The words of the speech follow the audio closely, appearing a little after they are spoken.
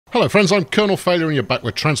Hello friends, I'm Colonel Failure and you're back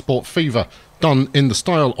with Transport Fever, done in the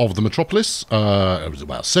style of the Metropolis.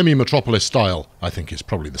 Well, semi-Metropolis style, I think is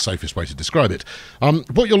probably the safest way to describe it.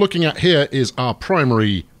 What you're looking at here is our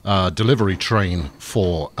primary delivery train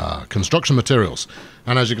for construction materials.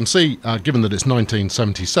 And as you can see, given that it's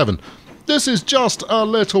 1977, this is just a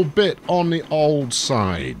little bit on the old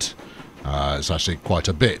side. It's actually quite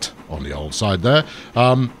a bit on the old side there.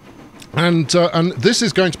 And this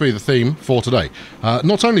is going to be the theme for today.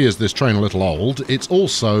 Not only is this train a little old, it's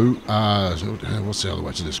also, what's the other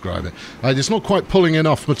way to describe it? It's not quite pulling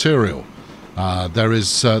enough material. There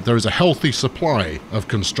is a healthy supply of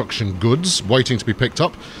construction goods waiting to be picked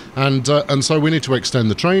up, and so we need to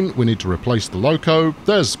extend the train, we need to replace the loco,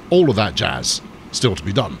 there's all of that jazz still to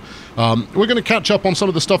be done. We're going to catch up on some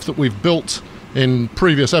of the stuff that we've built in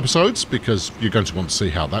previous episodes, because you're going to want to see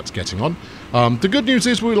how that's getting on. The good news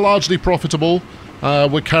is we're largely profitable.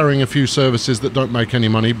 We're carrying a few services that don't make any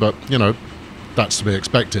money, but, you know, that's to be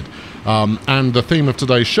expected. And the theme of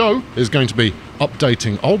today's show is going to be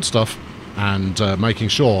updating old stuff and making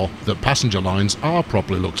sure that passenger lines are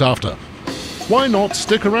properly looked after. Why not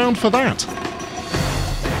stick around for that?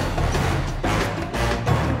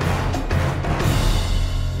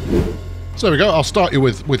 So there we go. I'll start you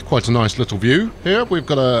with quite a nice little view here. We've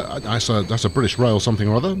got that's a British Rail something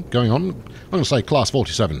or other going on. I'm going to say Class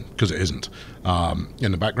 47 because it isn't.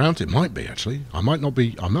 In the background, it might be actually. I might not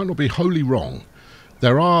be wholly wrong.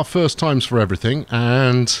 There are first times for everything,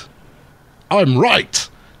 and I'm right.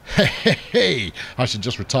 Hey, I should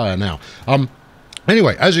just retire now.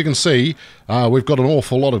 Anyway, as you can see, we've got an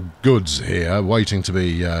awful lot of goods here waiting to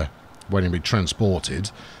be transported.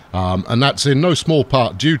 And that's in no small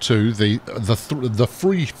part due to the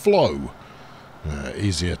free flow,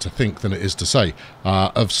 easier to think than it is to say,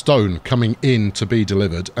 of stone coming in to be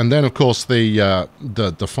delivered. And then, of course,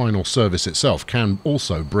 the final service itself can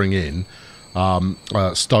also bring in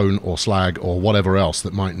stone or slag or whatever else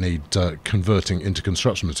that might need converting into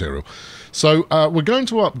construction material. So we're going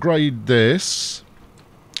to upgrade this.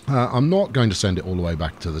 I'm not going to send it all the way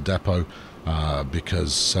back to the depot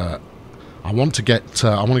because I want to get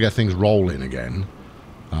things rolling again,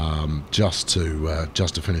 just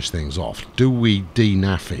to finish things off. Do we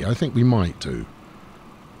de-naffy? I think we might do.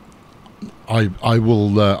 I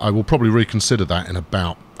will probably reconsider that in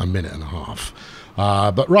about a minute and a half.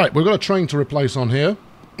 But right, we've got a train to replace on here.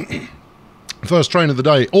 First train of the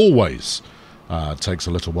day always takes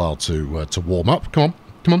a little while to warm up. Come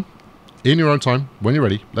on, in your own time when you're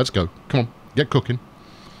ready. Let's go. Come on, get cooking.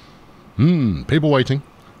 People waiting.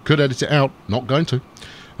 Could edit it out, not going to.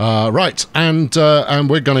 Right, and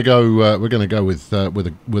we're going to go. We're going to go with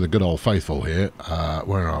a good old faithful here.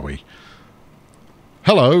 Where are we?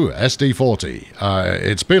 Hello, SD40.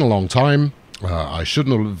 It's been a long time. I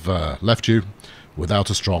shouldn't have left you without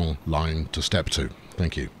a strong line to step to.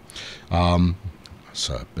 Thank you. That's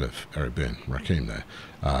a bit of Arabian Rakim there.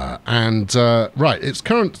 Right, it's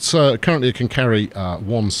currently it can carry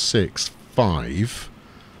 165.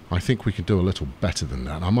 I think we could do a little better than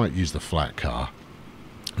that. I might use the flat car.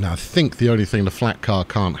 Now, I think the only thing the flat car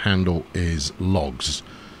can't handle is logs.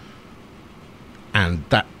 And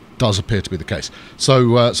that does appear to be the case.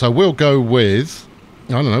 So we'll go with,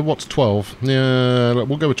 I don't know, what's 12? Yeah,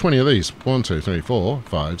 we'll go with 20 of these. 1, 2, 3, 4,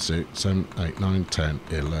 5, 6, 7, 8, 9, 10,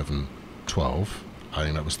 11, 12. I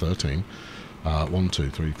think that was 13. 1, 2,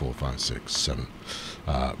 3, 4, 5, 6, 7.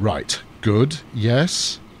 Right, good,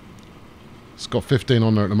 yes. It's got 15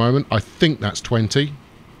 on there at the moment. I think that's 20.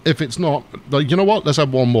 If it's not, you know what? Let's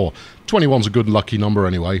have one more. 21's a good lucky number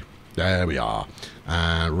anyway. There we are.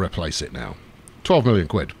 And replace it now. 12 million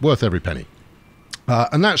quid. Worth every penny.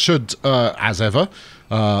 And that should, as ever,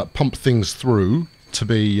 pump things through to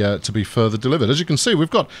be further delivered. As you can see,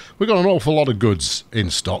 we've got an awful lot of goods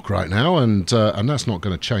in stock right now, and that's not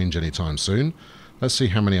going to change anytime soon. Let's see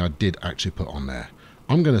how many I did actually put on there.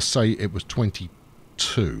 I'm going to say it was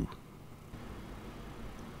 22.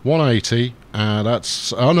 180,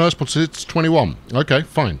 that's, oh no, it's 21. Okay,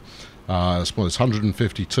 fine. It's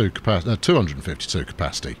 152 capacity, 252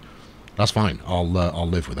 capacity. That's fine. I'll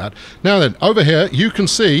live with that. Now then, over here you can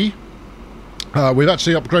see we've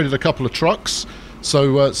actually upgraded a couple of trucks.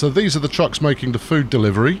 So these are the trucks making the food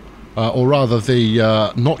delivery, or rather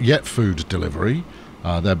the not yet food delivery.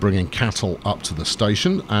 They're bringing cattle up to the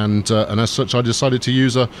station, and as such, I decided to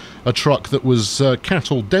use a truck that was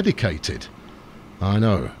cattle dedicated. I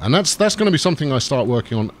know, and that's going to be something I start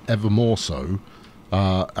working on ever more so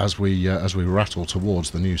as we rattle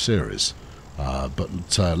towards the new series. But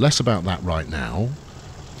less about that right now.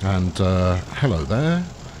 And hello there,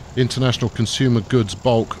 International Consumer Goods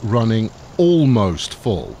bulk running almost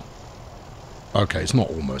full. Okay, it's not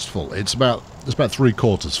almost full. It's about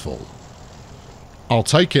 3/4 full. I'll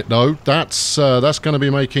take it though. That's going to be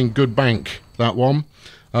making good bank, that one.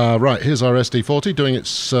 Right, here's our SD40 doing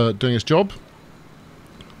its job.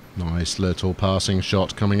 Nice little passing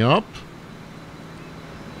shot coming up.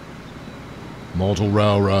 Model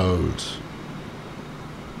Railroad.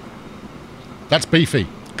 That's beefy.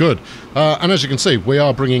 Good. And as you can see, we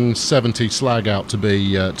are bringing 70 slag out to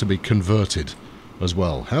be converted as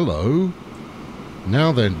well. Hello.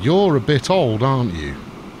 Now then, you're a bit old, aren't you?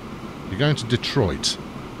 You're going to Detroit.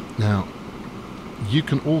 Now, you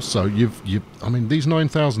can also... I mean, these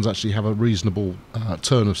 9000s actually have a reasonable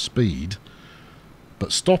turn of speed.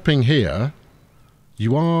 But stopping here,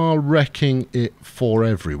 you are wrecking it for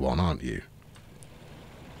everyone, aren't you?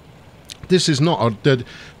 This is not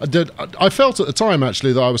I felt at the time,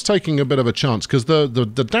 actually, that I was taking a bit of a chance, because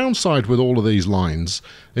the downside with all of these lines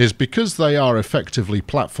is because they are effectively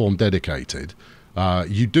platform dedicated,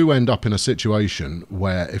 you do end up in a situation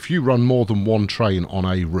where if you run more than one train on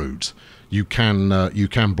a route, you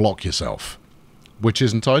can block yourself, which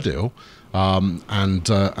isn't ideal.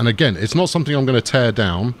 And again, it's not something I'm going to tear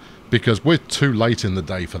down, because we're too late in the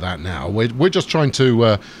day for that now. We're just trying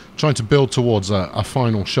to build towards a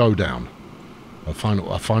final showdown, a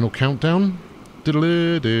final countdown, and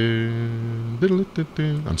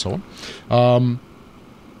so on.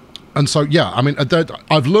 And so, yeah, I mean,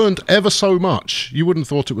 I've learned ever so much. You wouldn't have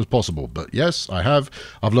thought it was possible, but yes, I have.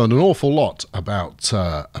 I've learned an awful lot about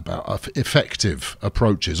effective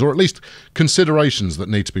approaches, or at least considerations that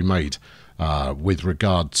need to be made with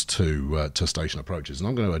regards to station approaches, and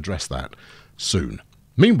I'm going to address that soon.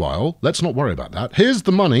 Meanwhile, let's not worry about that. Here's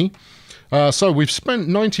the money. So we've spent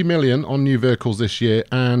 90 million on new vehicles this year,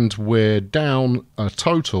 and we're down a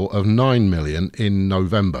total of 9 million in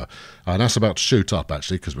November. And that's about to shoot up,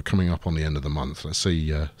 actually, because we're coming up on the end of the month. Let's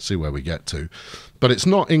see where we get to. But it's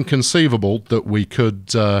not inconceivable that we could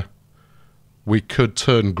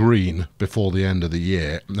turn green before the end of the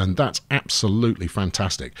year, and that's absolutely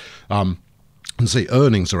fantastic. And see,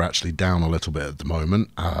 earnings are actually down a little bit at the moment,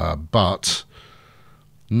 but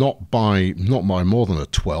not by more than a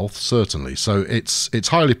 1/12, certainly. So it's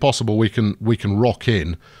highly possible we can rock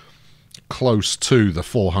in close to the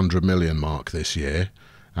 400 million mark this year,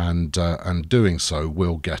 and doing so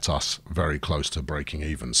will get us very close to breaking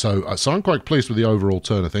even. So I'm quite pleased with the overall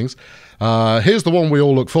turn of things. Here's the one we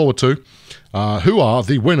all look forward to. Who are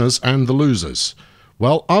the winners and the losers?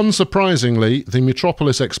 Well, unsurprisingly, the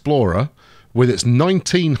Metropolis Explorer, with its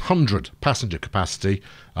 1900 passenger capacity,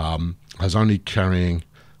 has only carrying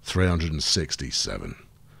 367,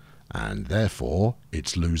 and therefore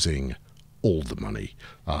it's losing all the money.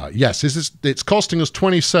 Yes, it's costing us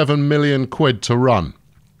 27 million quid to run.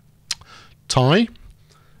 Ty,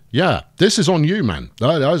 yeah, this is on you, man.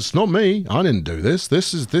 It's not me. I didn't do this.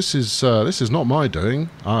 This is not my doing.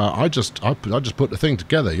 I just put the thing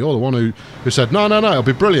together. You're the one who said no, it'll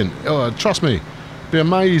be brilliant. Trust me, it'll be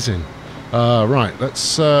amazing. Right,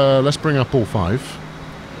 let's bring up all 5.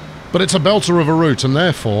 But it's a belter of a route, and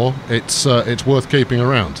therefore it's worth keeping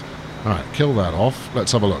around. All right, kill that off.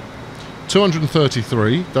 Let's have a look.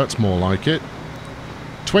 233, that's more like it.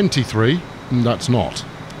 23, that's not.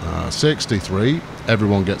 63,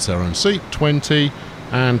 everyone gets their own seat. 20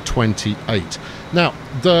 and 28. Now,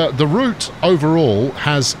 the route overall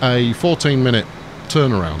has a 14-minute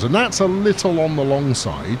turnaround, and that's a little on the long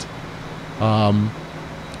side. And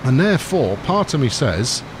therefore, part of me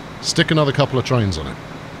says, stick another couple of trains on it.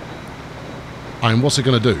 And what's it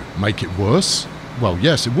going to do? Make it worse? Well,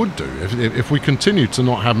 yes, it would do. If we continue to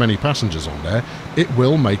not have many passengers on there, it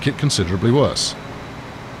will make it considerably worse.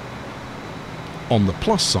 On the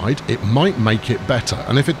plus side, it might make it better.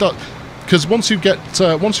 And if it does, because once you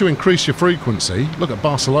increase your frequency, look at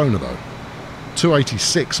Barcelona though,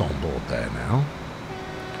 286 on board there now.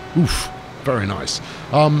 Oof, very nice.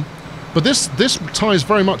 But this ties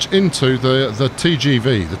very much into the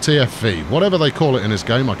TGV, the TFV, whatever they call it in this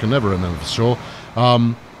game. I can never remember for sure.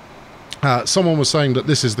 Someone was saying that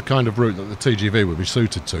this is the kind of route that the TGV would be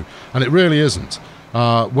suited to, and it really isn't.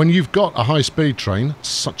 When you've got a high-speed train,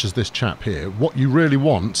 such as this chap here, what you really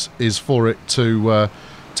want is for it to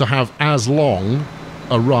have as long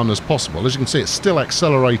a run as possible. As you can see, it's still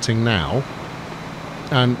accelerating now,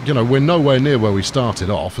 and you know, we're nowhere near where we started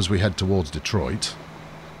off as we head towards Detroit.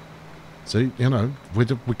 See, you know, we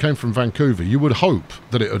came from Vancouver. You would hope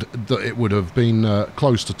that it would have been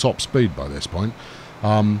close to top speed by this point,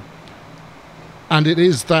 and it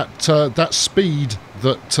is that speed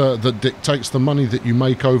that dictates the money that you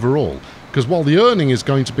make overall. Because while the earning is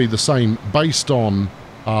going to be the same based on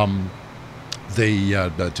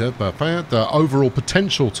the overall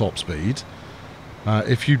potential top speed,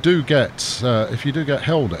 If you do get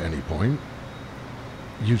held at any point,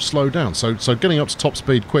 you slow down. So getting up to top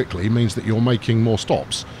speed quickly means that you're making more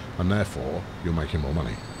stops, and therefore you're making more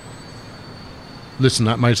money. Listen,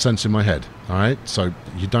 that made sense in my head. All right, so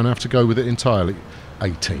you don't have to go with it entirely.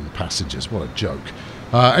 18 passengers, what a joke.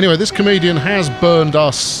 Anyway, this comedian has burned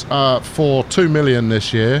us for 2 million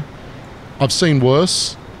this year. I've seen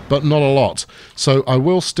worse, but not a lot. So I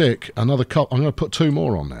will stick another couple. I'm going to put 2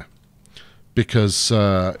 more on there. Because,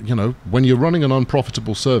 you know, when you're running an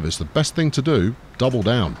unprofitable service, the best thing to do, double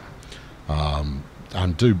down.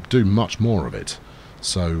 And do much more of it.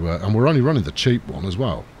 So, and we're only running the cheap one as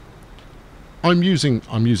well. I'm using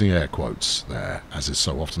air quotes there, as is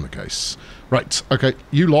so often the case. Right, okay,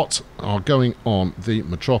 you lot are going on the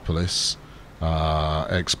Metropolis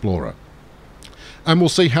Explorer. And we'll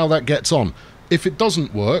see how that gets on. If it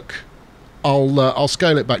doesn't work, I'll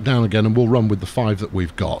scale it back down again and we'll run with the 5 that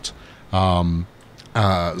we've got. Some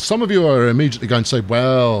of you are immediately going to say,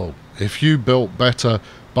 well, if you built better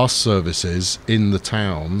bus services in the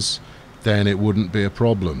towns, then it wouldn't be a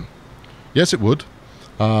problem. Yes, it would.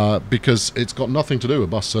 Because it's got nothing to do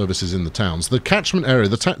with bus services in the towns. The catchment area,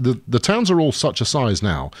 the towns are all such a size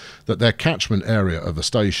now that their catchment area of a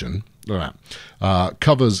station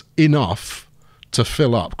covers enough to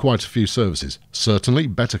fill up quite a few services. Certainly,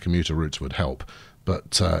 better commuter routes would help,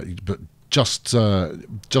 but just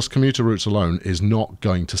commuter routes alone is not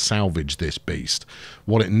going to salvage this beast.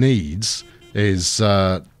 What it needs is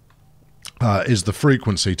the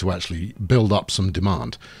frequency to actually build up some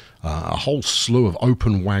demand. A whole slew of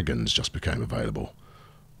open wagons just became available.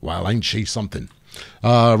 Well, ain't she something?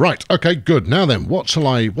 Right, okay, good. Now then, what shall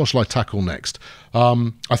I tackle next?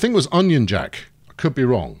 I think it was Onion Jack. I could be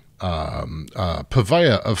wrong.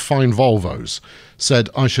 Purveyor of fine Volvos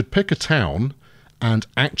said I should pick a town and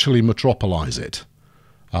actually metropolize it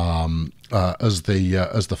as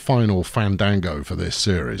the final fandango for this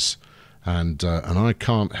series. And I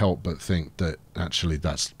can't help but think that actually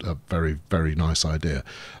that's a very, very nice idea.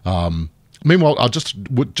 Meanwhile, I'll just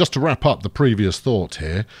to wrap up the previous thought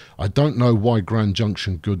here, I don't know why Grand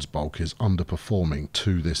Junction Goods Bulk is underperforming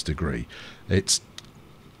to this degree.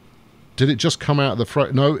 Did it just come out of the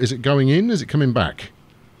front? No, is it going in? Is it coming back?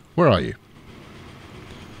 Where are you?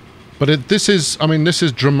 But this is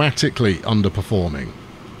dramatically underperforming.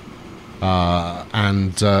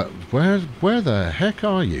 Where the heck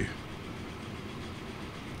are you?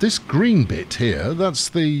 This green bit here, that's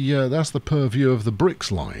the purview of the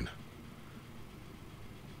bricks line.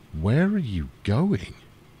 Where are you going?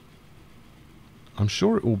 I'm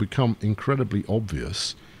sure it will become incredibly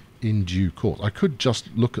obvious in due course. I could just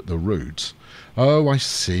look at the routes. Oh, I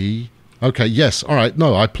see. Okay, yes, all right.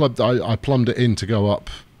 No, I plumbed it in to go up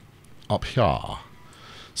here.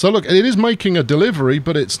 So look, it is making a delivery,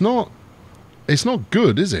 but it's not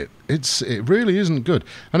good, is it? It really isn't good,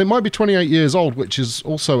 and it might be 28 years old, which is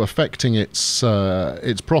also affecting its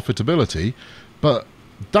profitability. But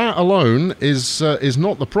that alone is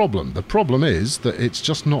not the problem. The problem is that it's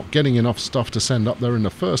just not getting enough stuff to send up there in the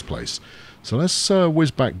first place. So let's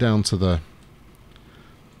whiz back down to the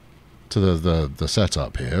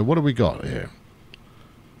setup here. What do we got here?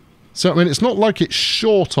 So I mean, it's not like it's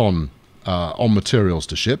short on materials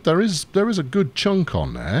to ship. There is a good chunk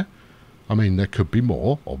on there. I mean, there could be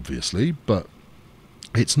more, obviously, but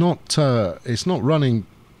it's not running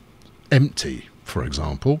empty, for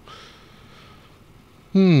example.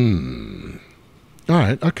 All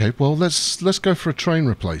right, okay. Well, let's go for a train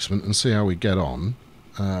replacement and see how we get on.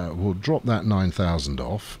 We'll drop that 9,000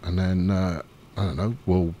 off, and then I don't know.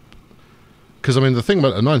 Because I mean, the thing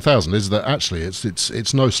about the 9,000 is that actually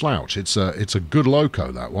it's no slouch. It's a good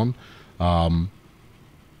loco, that one.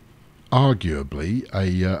 Arguably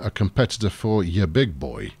a competitor for your big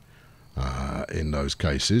boy in those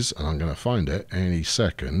cases, and I'm going to find it any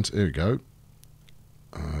second. Here we go.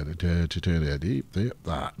 That's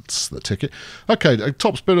the ticket. Okay,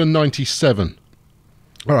 top speed of 97.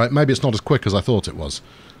 All right, maybe it's not as quick as I thought it was.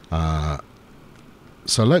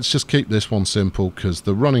 So let's just keep this one simple, because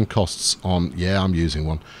the running costs on, yeah, I'm using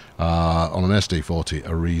one, on an SD40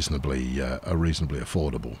 are reasonably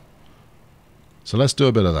affordable. So let's do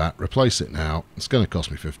a bit of that, replace it now. It's going to cost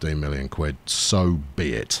me 15 million quid, so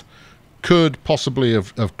be it. Could possibly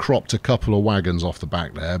have cropped a couple of wagons off the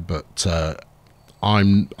back there, but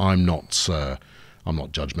I'm not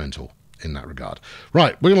judgmental in that regard.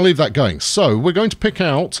 Right, we're going to leave that going. So we're going to pick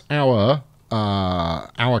out our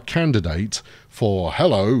candidate for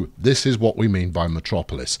hello, this is what we mean by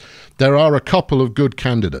Metropolis. There are a couple of good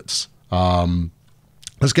candidates.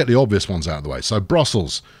 Let's get the obvious ones out of the way. So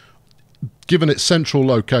Brussels, given its central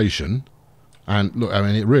location And look, I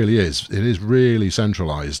mean, it really is. It is really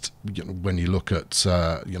centralised, you know, when you look at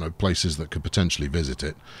you know, places that could potentially visit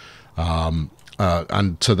it. And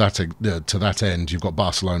to that end, you've got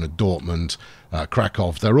Barcelona, Dortmund,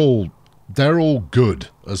 Krakow. They're all good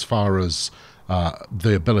as far as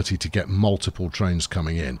the ability to get multiple trains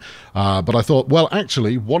coming in. But I thought, well,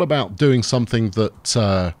 actually, what about doing something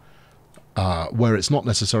that where it's not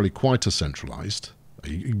necessarily quite as centralised?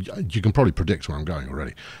 You can probably predict where I'm going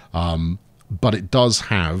already. But it does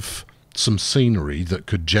have some scenery that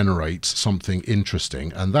could generate something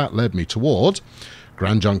interesting. And that led me toward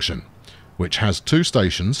Grand Junction, which has 2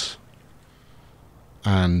 stations.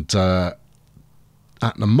 And at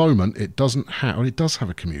the moment, it doesn't have... Well, it does have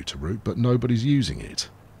a commuter route, but nobody's using it.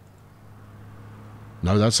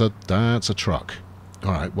 No, that's a truck.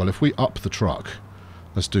 All right, well, if we up the truck,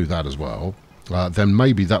 let's do that as well. Then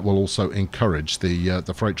maybe that will also encourage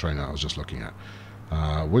the freight train I was just looking at.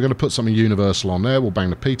 We're going to put something universal on there. We'll bang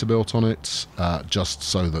the Peterbilt on it, just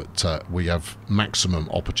so that we have maximum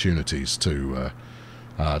opportunities to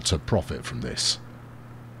profit from this.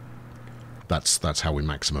 That's how we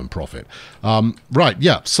maximum profit. Right,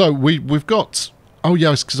 yeah. So we've got... Oh,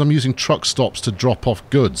 yeah, it's because I'm using truck stops to drop off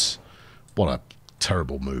goods. What a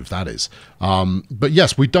terrible move that is. But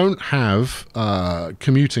yes, we don't have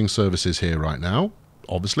commuting services here right now.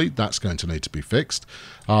 Obviously, that's going to need to be fixed.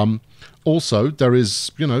 Also, there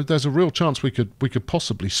is, you know, there's a real chance we could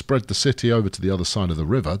possibly spread the city over to the other side of the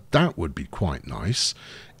river. That would be quite nice.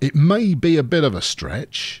 It may be a bit of a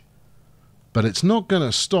stretch, but it's not going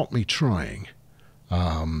to stop me trying.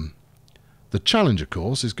 The challenge, of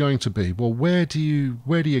course, is going to be, well, where do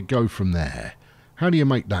you go from there? How do you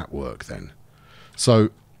make that work then? So,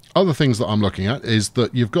 other things that I'm looking at is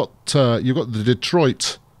that you've got the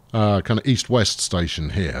Detroit kind of east-west station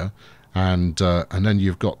here, and then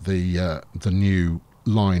you've got the new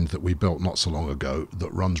line that we built not so long ago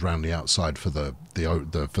that runs round the outside for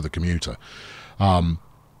the commuter, and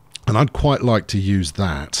I'd quite like to use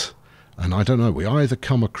that. And I don't know, we either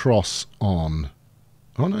come across on...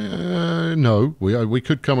 Oh, no, we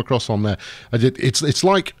could come across on there. It's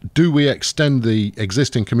like, do we extend the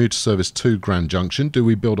existing commuter service to Grand Junction? Do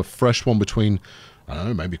we build a fresh one between, I don't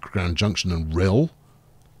know, maybe Grand Junction and Rill?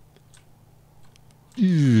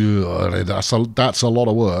 Yeah, that's a lot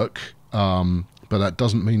of work, but that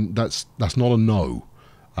doesn't mean that's not a no.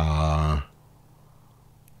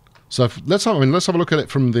 So let's have a look at it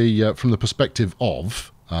from the perspective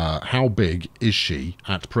of how big is she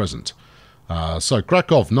at present. So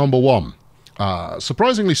Krakow, number 1.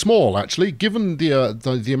 Surprisingly small, actually, given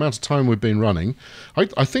the amount of time we've been running.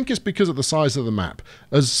 I think it's because of the size of the map.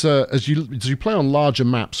 As you play on larger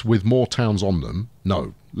maps with more towns on them...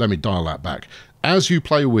 No, let me dial that back. As you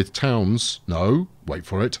play with towns... No, wait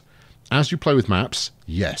for it. As you play with maps,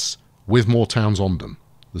 yes, with more towns on them.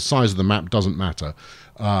 The size of the map doesn't matter.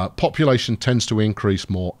 Population tends to increase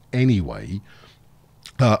more anyway...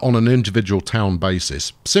 on an individual town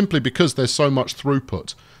basis, simply because there's so much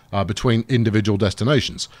throughput between individual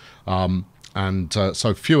destinations.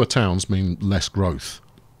 So fewer towns mean less growth.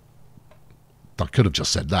 I could have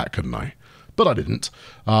just said that, couldn't I? But I didn't.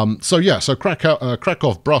 So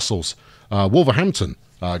Krakow, Brussels, Wolverhampton,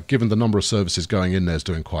 given the number of services going in there, is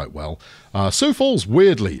doing quite well. Sioux Falls,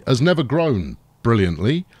 weirdly, has never grown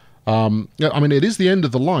brilliantly. I mean, it is the end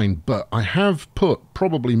of the line, but I have put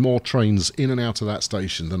probably more trains in and out of that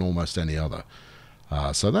station than almost any other.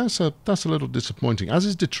 So that's a little disappointing, as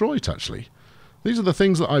is Detroit, actually. These are the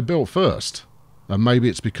things that I built first. And maybe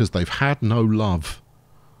it's because they've had no love.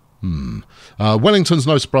 Wellington's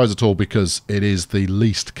no surprise at all, because it is the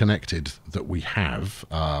least connected that we have.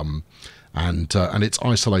 And its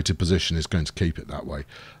isolated position is going to keep it that way.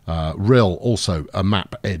 Rill, also a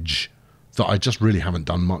map edge that I just really haven't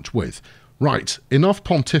done much with. Right, enough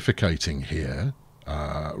pontificating here,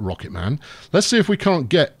 Rocket Man. Let's see if we can't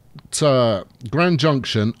get Grand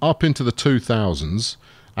Junction up into the 2000s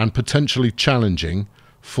and potentially challenging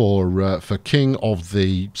for King of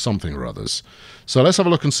the something or others. So let's have a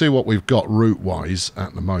look and see what we've got route-wise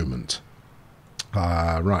at the moment.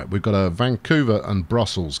 Right, we've got a Vancouver and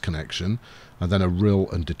Brussels connection, and then a Rill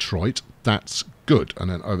and Detroit. That's good. And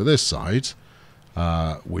then over this side...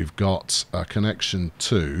 we've got a connection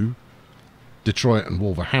to Detroit and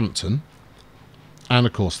Wolverhampton, and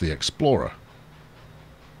of course the Explorer.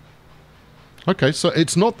 Okay, so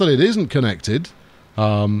it's not that it isn't connected.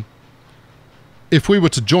 If we were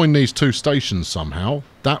to join these 2 stations somehow,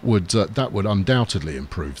 that would undoubtedly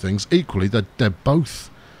improve things. Equally, they're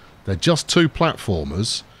just 2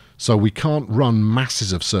 platformers, so we can't run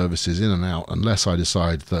masses of services in and out unless I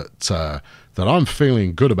decide that I'm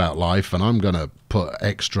feeling good about life and I'm going to put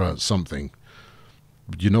extra something.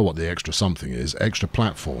 you know what the extra something is? Extra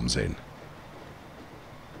platforms in.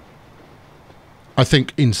 I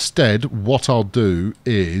think instead what I'll do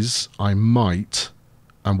is I might,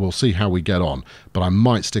 and we'll see how we get on, but I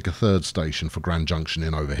might stick a third station for Grand Junction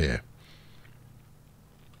in over here.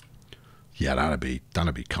 Yeah, that'd be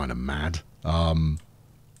kind of mad.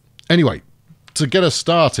 Anyway, to get us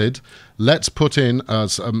started, let's put in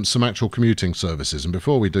some actual commuting services. And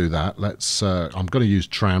before we do that, let's. I'm going to use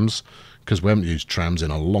trams because we haven't used trams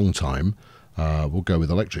in a long time. We'll go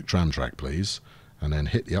with electric tram track, please. And then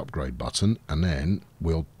hit the upgrade button, and then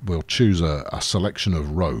we'll choose a selection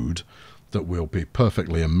of road that will be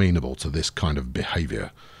perfectly amenable to this kind of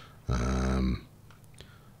behaviour.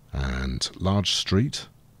 And large street.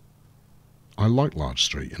 I like large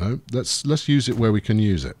street, you know. Let's use it where we can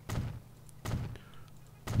use it.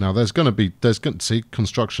 Now see,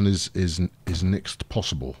 construction is next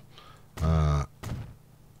possible.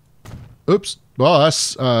 Oops. Well,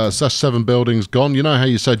 that's 7 buildings gone. You know how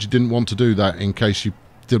you said you didn't want to do that in case you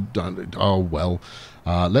did. Oh well.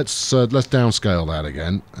 Let's downscale that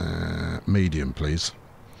again. Medium, please.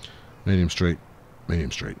 Medium street.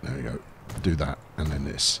 Medium street. There you go. Do that, and then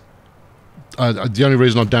this. The only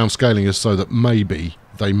reason I'm downscaling is so that maybe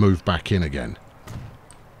they move back in again.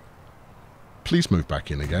 Please move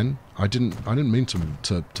back in again. I didn't mean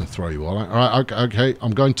to throw you all. All right. Okay.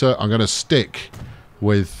 I'm going to stick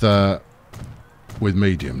with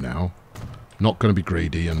medium now. Not going to be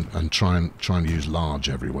greedy and try and use large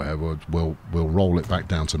everywhere. We'll roll it back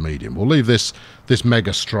down to medium. We'll leave this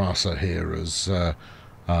mega Strasse here as a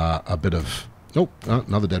bit of. Oh,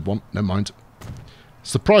 another dead one. Never mind.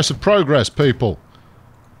 It's the price of progress, people.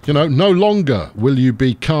 You know, no longer will you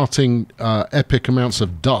be carting epic amounts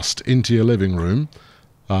of dust into your living room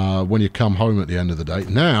when you come home at the end of the day.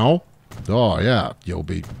 Now, oh yeah, you'll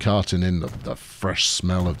be carting in the fresh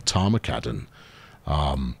smell of Tarmacadon.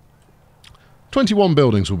 21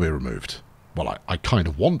 buildings will be removed. Well, I kind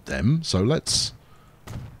of want them, so let's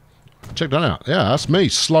check that out. Yeah, that's me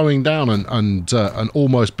slowing down and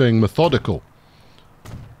almost being methodical.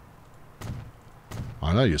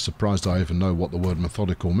 I know you're surprised I even know what the word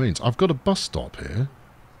methodical means. I've got a bus stop here.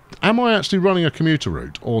 Am I actually running a commuter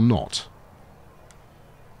route or not?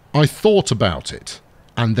 I thought about it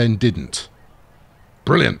and then didn't.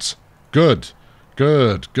 Brilliant. Good.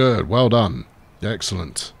 Good. Good. Well done.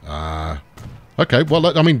 Excellent. Okay.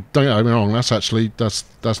 Well, I mean, don't get me wrong.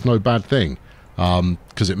 That's no bad thing,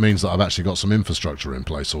 because it means that I've actually got some infrastructure in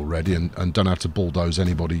place already and don't have to bulldoze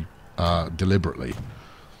anybody deliberately.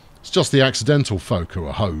 It's just the accidental folk who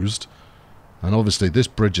are hosed, and obviously this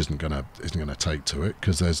bridge isn't gonna take to it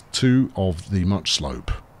because there's 2 of the much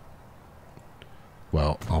slope.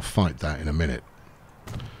 Well, I'll fight that in a minute.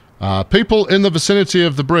 People in the vicinity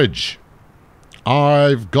of the bridge,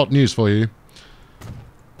 I've got news for you.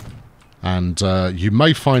 And you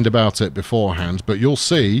may find about it beforehand, but you'll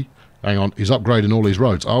see. Hang on, he's upgrading all these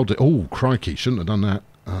roads. Oh, crikey, shouldn't have done that.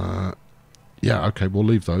 Yeah, okay, we'll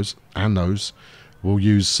leave those and those. We'll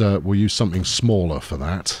use something smaller for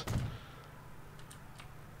that.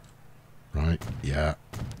 Right? Yeah,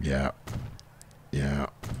 yeah, yeah.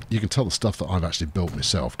 You can tell the stuff that I've actually built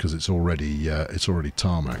myself because it's already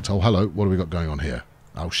tarmacked. Oh, hello. What have we got going on here?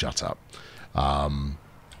 Oh, shut up. Right.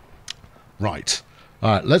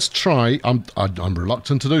 All right. Let's try. I'm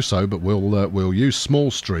reluctant to do so, but we'll use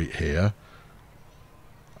Small Street here.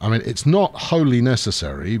 I mean, it's not wholly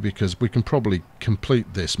necessary because we can probably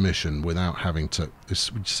complete this mission without having to.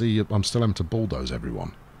 See, I'm still having to bulldoze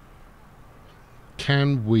everyone.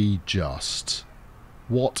 Can we just?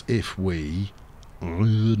 What if we?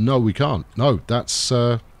 No, we can't. No, that's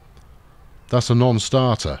a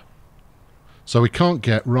non-starter. So we can't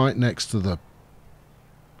get right next to the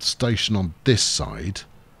station on this side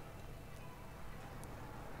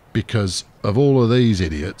because of all of these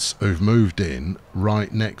idiots who've moved in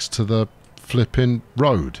right next to the flipping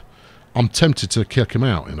road. I'm tempted to kick them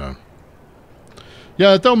out, you know.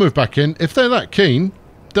 Yeah, they'll move back in. If they're that keen,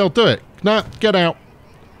 they'll do it. Nah, get out.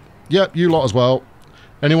 Yep, you lot as well.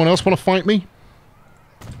 Anyone else want to fight me?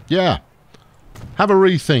 Yeah. Have a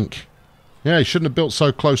rethink. Yeah, you shouldn't have built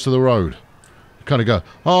so close to the road. You kind of go,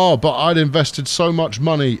 oh, but I'd invested so much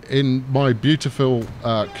money in my beautiful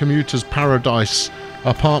commuter's paradise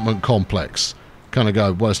apartment complex. Kind of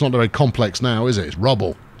go, well, it's not very complex now, is it? It's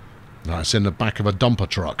rubble. No, it's in the back of a dumper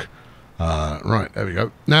truck. Right, there we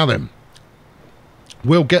go. Now then,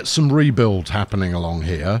 we'll get some rebuild happening along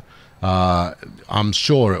here. I'm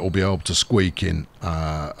sure it will be able to squeak in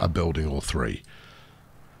a building or 3.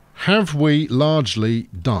 Have we largely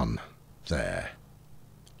done there?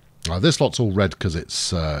 This lot's all red because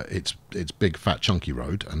it's big, fat, chunky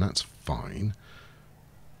road, and that's fine.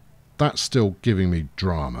 that's still giving me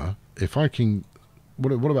drama. If I can...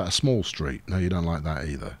 What about a small street? No, you don't like that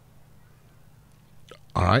either.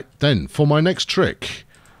 Alright, then, for my next trick...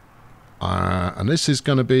 and this is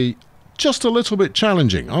going to be just a little bit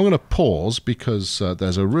challenging. I'm going to pause because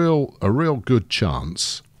there's a real good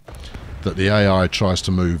chance that the AI tries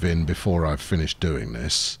to move in before I've finished doing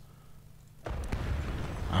this.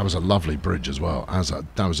 That was a lovely bridge as well.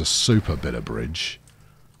 That was a super bit of bridge.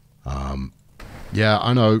 Yeah,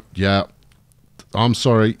 I know. Yeah, I'm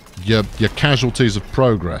sorry. You're casualties of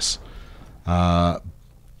progress.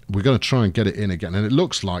 We're going to try and get it in again, and it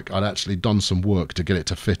looks like I'd actually done some work to get it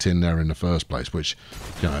to fit in there in the first place, which,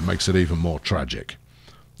 you know, makes it even more tragic.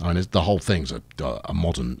 I mean, the whole thing's a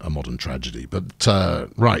modern tragedy. But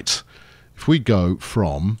right, if we go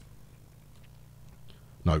from...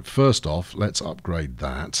 No, first off, let's upgrade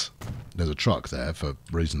that. There's a truck there for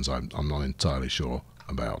reasons I'm not entirely sure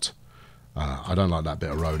about. I don't like that bit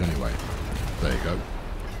of road anyway. There you go.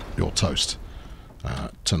 You're toast.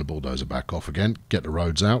 Turn the bulldozer back off again. Get the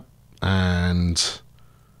roads out. And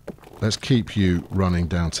let's keep you running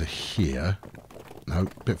down to here. No,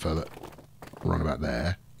 a bit further. Run about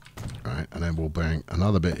there. Right, and then we'll bang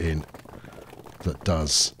another bit in that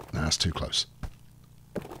does... Nah, that's too close.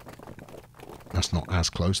 That's not as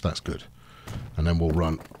close, that's good. And then we'll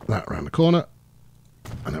run that around the corner.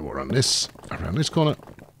 And then we'll run this around this corner.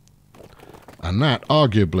 And that,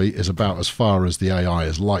 arguably, is about as far as the AI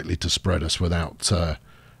is likely to spread us without the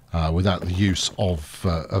use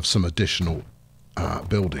of some additional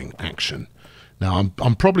building action. Now,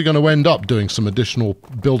 I'm probably going to end up doing some additional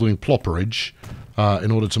building plopperage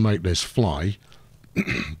in order to make this fly.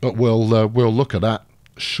 But we'll look at that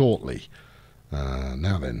shortly.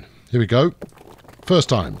 Now then, here we go. First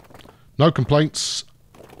time. No complaints.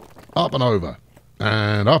 Up and over.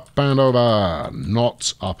 And up and over.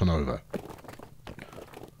 Not up and over.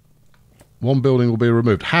 One building will be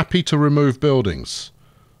removed. Happy to remove buildings.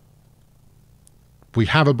 We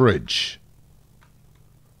have a bridge.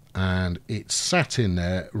 And it's sat in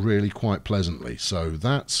there really quite pleasantly. So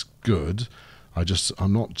that's good.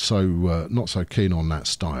 I'm not so keen on that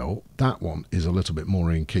style. That one is a little bit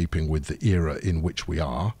more in keeping with the era in which we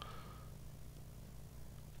are.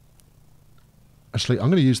 Actually, I'm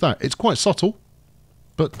going to use that. It's quite subtle,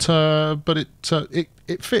 but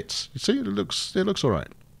it fits. You see, it looks all right.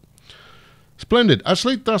 Splendid.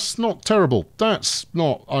 Actually, that's not terrible. That's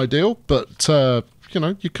not ideal, but you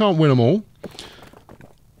know, you can't win them all.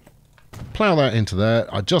 Plough that into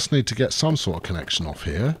there. I just need to get some sort of connection off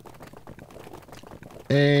here.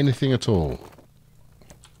 Anything at all.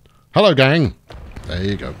 Hello, gang. There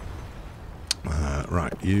you go.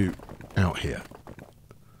 Right, you out here.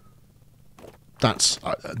 That's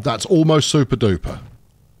almost super duper.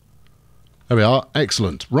 There we are.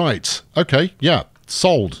 Excellent. Right. Okay. Yeah.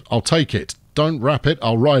 Sold. I'll take it. Don't wrap it.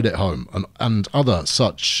 I'll ride it home. And other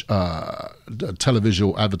such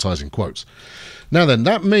televisual advertising quotes. Now then,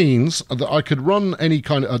 that means that I could run any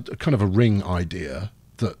kind of a ring idea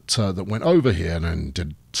that went over here and then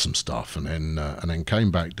did some stuff and then came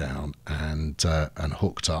back down and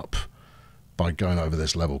hooked up by going over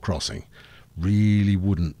this level crossing. Really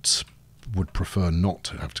would prefer not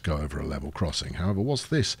to have to go over a level crossing. However, what's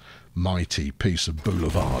this mighty piece of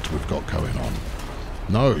boulevard we've got going on?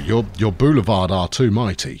 No, your boulevard are too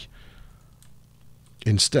mighty.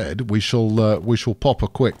 Instead, we shall pop a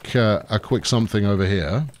quick something over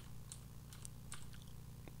here.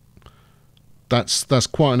 That's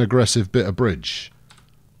quite an aggressive bit of bridge.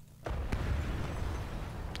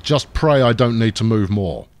 Just pray I don't need to move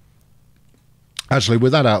more. Actually,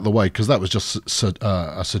 with that out of the way, because that was just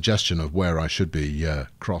a suggestion of where I should be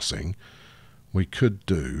crossing, we could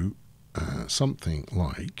do something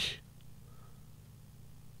like,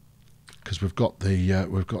 because we've got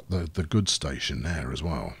the goods station there as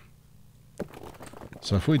well.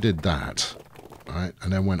 So if we did that, right,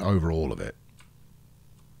 and then went over all of it,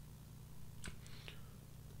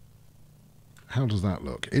 how does that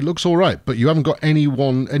look? It looks all right, but you haven't got any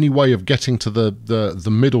way of getting to the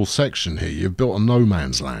middle section here. You've built a no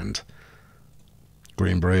man's land.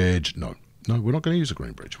 Green bridge. No, we're not going to use a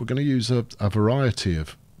green bridge. We're going to use a variety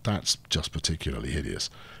of... That's just particularly hideous.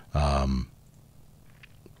 That,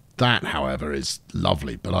 however, is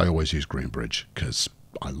lovely, but I always use green bridge because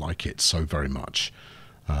I like it so very much.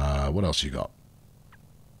 What else you got?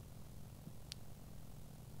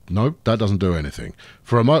 No, that doesn't do anything.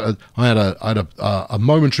 For a moment, I had a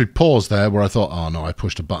momentary pause there where I thought, oh no, I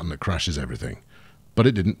pushed a button that crashes everything. But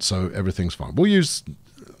it didn't, so everything's fine. We'll use...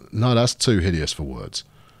 No, that's too hideous for words.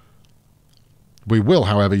 We will,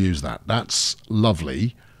 however, use that. That's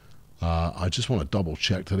lovely. I just want to double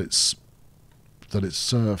check that it's that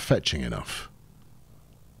it's fetching enough.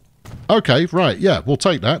 Okay, right, yeah, we'll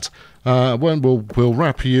take that. When we'll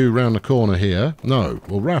wrap you around the corner here. No,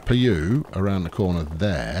 we'll wrap you around the corner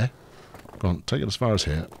there. Go on, take it as far as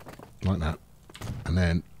here, like that, and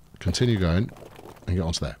then continue going and get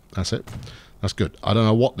onto there. That's it. That's good. I don't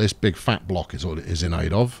know what this big fat block is in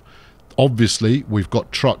aid of. Obviously, we've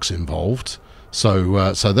got trucks involved,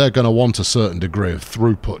 so they're going to want a certain degree of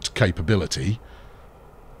throughput capability.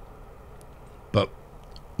 But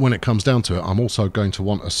when it comes down to it, I'm also going to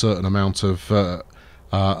want a certain amount of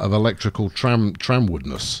electrical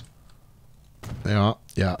tramwoodness. There you are,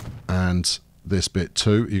 yeah. And this bit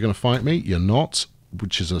too. You're going to fight me? You're not,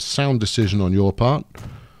 which is a sound decision on your part.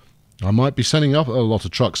 I might be sending up a lot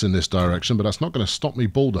of trucks in this direction, but that's not going to stop me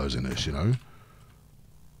bulldozing this, you know.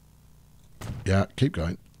 Yeah, keep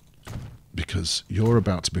going. Because you're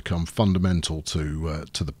about to become fundamental to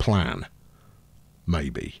the plan.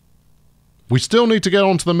 Maybe. We still need to get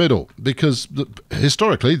onto the middle, because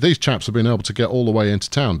historically, these chaps have been able to get all the way into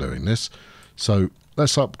town doing this. So,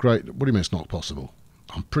 let's upgrade. What do you mean it's not possible?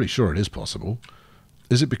 I'm pretty sure it is possible.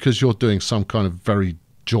 Is it because you're doing some kind of very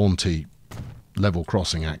jaunty level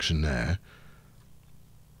crossing action there?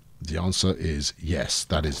 The answer is yes.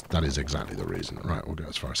 That is exactly the reason. Right, we'll go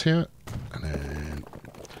as far as here, and then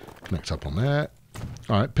connect up on there.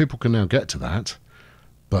 All right, people can now get to that,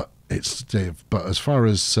 but as far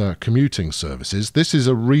as commuting services, this is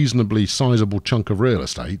a reasonably sizable chunk of real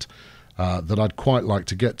estate that I'd quite like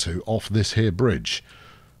to get to off this here bridge.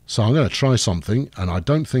 So I'm going to try something, and I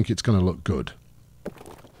don't think it's going to look good.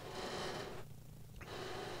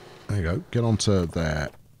 There you go. Get onto there.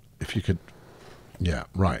 If you could... Yeah,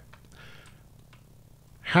 right.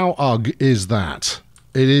 How ugh is that?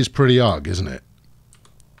 It is pretty ugh, isn't it?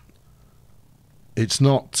 It's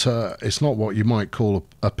not what you might call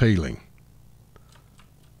appealing.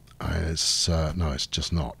 No, it's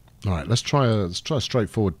just not. All right, let's try a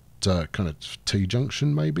straightforward kind of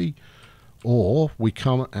T-junction, maybe. Or we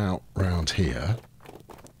come out round here.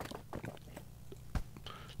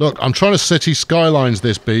 Look, I'm trying to city skylines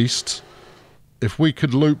this beast. If we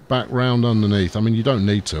could loop back round underneath. I mean, you don't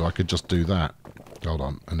need to. I could just do that. Hold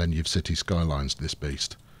on. And then you've city skylines this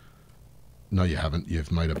beast. No, you haven't.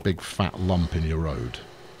 You've made a big fat lump in your road.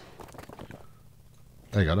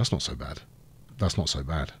 There you go. That's not so bad. That's not so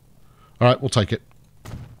bad. All right, we'll take it.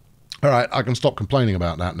 All right, I can stop complaining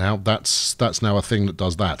about that now. That's now a thing that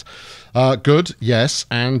does that. Good, yes,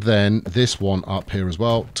 and then this one up here as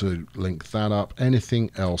well to link that up. Anything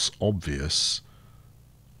else obvious?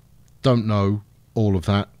 Don't know all of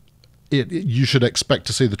that. You should expect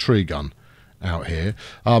to see the tree gun out here.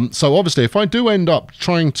 So obviously, if I do end up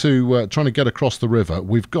trying to get across the river,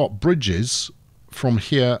 we've got bridges from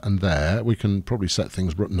here and there. We can probably set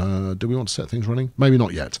things. No, do we want to set things running? Maybe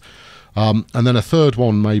not yet. And then a third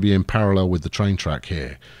one maybe in parallel with the train track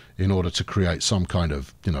here in order to create some kind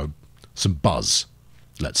of, you know, some buzz,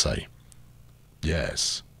 let's say.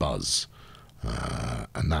 Yes, buzz.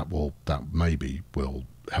 And that maybe will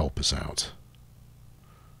help us out.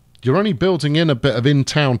 You're only building in a bit of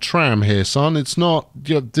in-town tram here, son. It's not,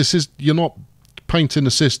 you're not painting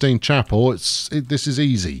the Sistine Chapel. This is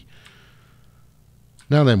easy.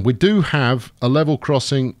 Now then, we do have a level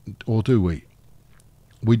crossing, or do we?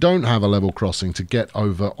 We don't have a level crossing to get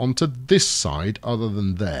over onto this side other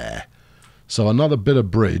than there. So another bit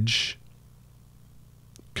of bridge,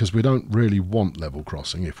 because we don't really want level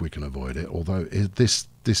crossing if we can avoid it. Although this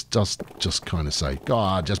does just kind of say,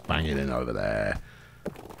 God, just bang it in over there.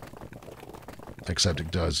 Except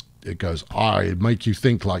it goes, I make you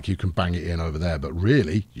think like you can bang it in over there, but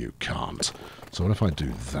really you can't. So what if I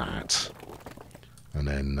do that? And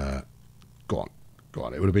then, go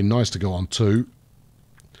on. It would have been nice to go on 2.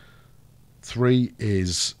 3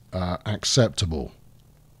 is acceptable.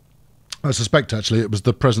 I suspect actually it was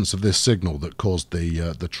the presence of this signal that caused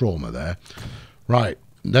the trauma there. Right,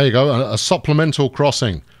 there you go, a supplemental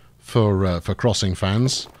crossing for crossing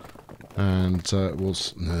fans, and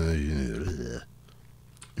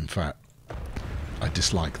in fact, I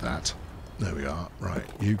dislike that. There we are. Right,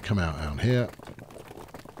 you come out here,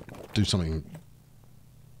 do something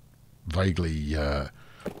vaguely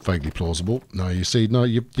plausible. No, you see, no,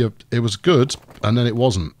 it was good, and then it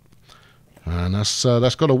wasn't, and that's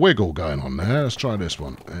got a wiggle going on there. Let's try this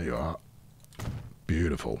one. There you are.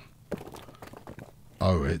 Beautiful.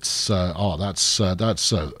 Oh, it's that's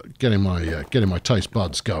getting my taste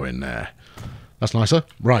buds going there. That's nicer.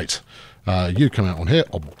 Right, you come out on here,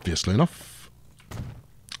 obviously enough.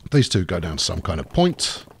 These two go down to some kind of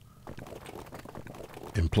point.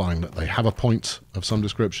 implying that they have a point of some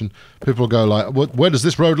description. People go like, where does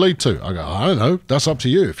this road lead to? I go, I don't know, that's up to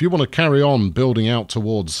you. If you want to carry on building out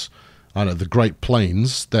towards, I don't know, the Great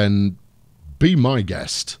Plains, then be my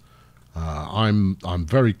guest. I'm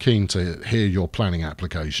very keen to hear your planning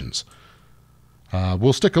applications.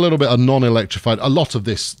 We'll stick a little bit of non-electrified. A lot of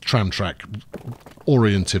this tram track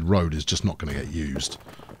oriented road is just not going to get used.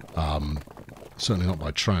 Certainly not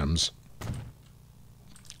by trams.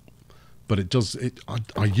 But it does.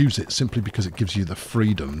 I use it simply because it gives you the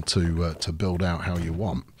freedom to build out how you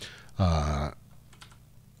want. Get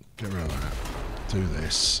rid of that. Do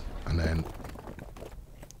this, and then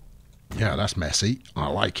yeah, that's messy. I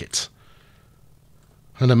like it.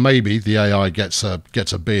 And then maybe the AI gets a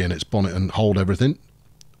bee in its bonnet and hold everything.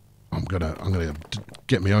 I'm gonna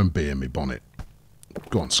get my own bee in my bonnet.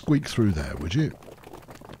 Go on, squeak through there, would you?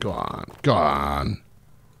 Go on, go on.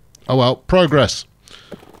 Oh well, progress.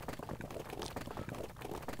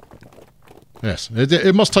 Yes,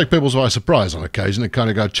 it must take people by surprise on occasion. They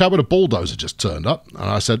kind of go, "Chap with a bulldozer just turned up," and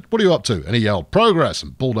I said, "What are you up to?" And he yelled, "Progress,"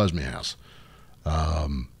 and bulldozed me house.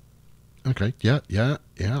 Okay, yeah,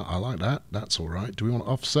 I like that. That's all right. Do we want to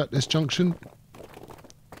offset this junction?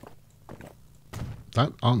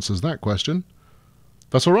 That answers that question.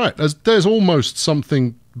 That's all right. There's almost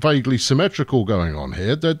something vaguely symmetrical going on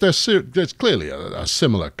here. There's clearly a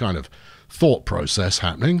similar kind of thought process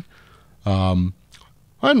happening.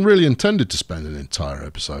 I hadn't really intended to spend an entire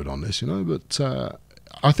episode on this, but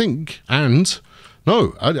I think,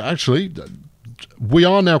 actually, we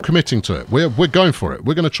are now committing to it. We're going for it.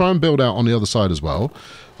 We're going to try and build out on the other side as well.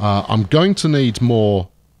 I'm going to need more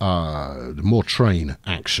train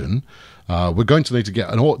action. We're going to need to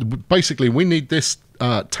get basically, we need this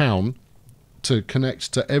town to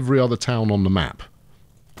connect to every other town on the map.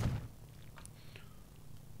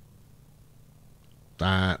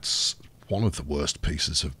 That's one of the worst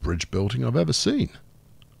pieces of bridge building I've ever seen.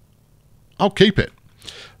 I'll keep it.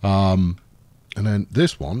 And then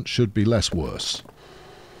this one should be less worse.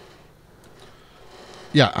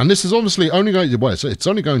 Yeah, and this is obviously only going to, well, it's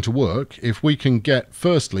only going to work if we can get,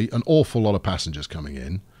 firstly, an awful lot of passengers coming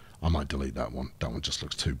in. I might delete that one. That one just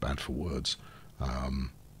looks too bad for words.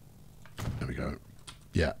 There we go.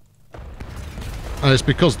 Yeah. And it's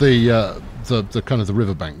because the kind of the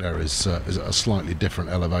riverbank there is at a slightly different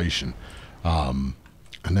elevation. And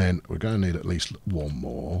then we're going to need at least one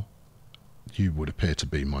more. You would appear to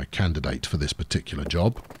be my candidate for this particular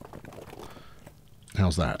job.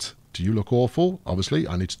 How's that? Do you look awful? Obviously,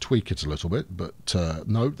 I need to tweak it a little bit, but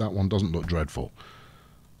no, that one doesn't look dreadful.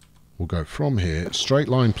 We'll go from here. Straight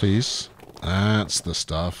line, please. That's the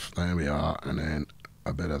stuff. There we are. And then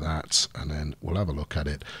a bit of that, and then we'll have a look at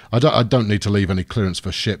it. I don't need to leave any clearance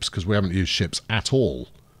for ships, because we haven't used ships at all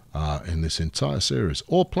in this entire series,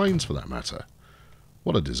 or planes for that matter.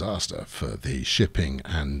 What a disaster for the shipping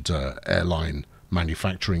and airline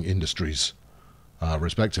manufacturing industries,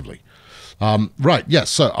 respectively. Right, yes,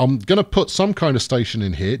 so I'm going to put some kind of station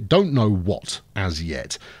in here. Don't know what as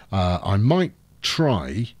yet. I might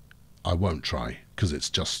try. I won't try, because it's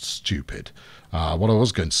just stupid. What I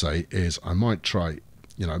was going to say is I might try,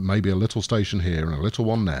 maybe a little station here and a little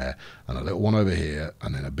one there and a little one over here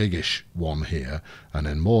and then a biggish one here and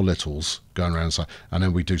then more littles going around. And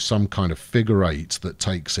then we do some kind of figure eight that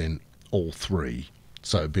takes in all three.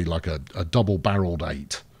 So it'd be like a double-barreled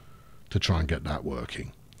 8 to try and get that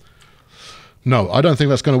working. No, I don't think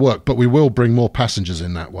that's going to work, but we will bring more passengers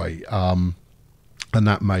in that way. And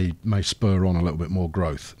that may spur on a little bit more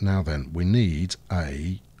growth. Now then, we need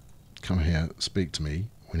a... Come here, speak to me.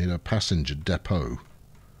 We need a passenger depot.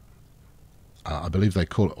 I believe they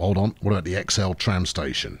call it... Hold on. What about the XL tram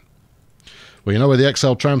station? Well, you know where the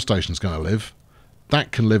XL tram station's going to live?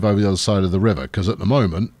 That can live over the other side of the river, because at the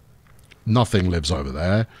moment, nothing lives over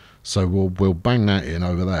there. So we'll bang that in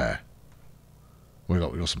over there. We've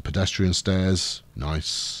got some pedestrian stairs.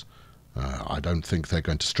 Nice. I don't think they're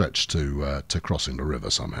going to stretch to crossing the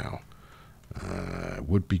river somehow.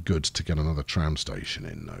 Would be good to get another tram station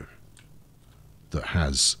in, though, that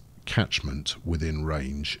has catchment within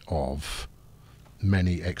range of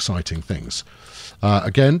many exciting things.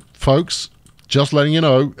 Again, folks, just letting you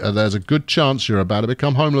know, there's a good chance you're about to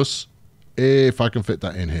become homeless if I can fit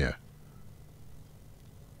that in here.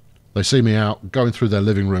 They see me out going through their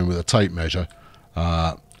living room with a tape measure,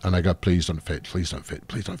 and they go, please don't fit, please don't fit,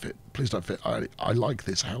 please don't fit, please don't fit. I like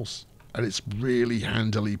this house, and it's really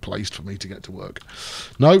handily placed for me to get to work.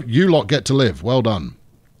 No, you lot get to live. Well done.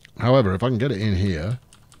 However, if I can get it in here...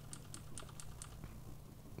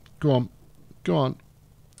 Go on. Go on.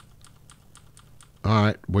 All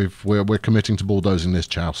right, we're committing to bulldozing this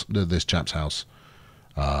chap's house.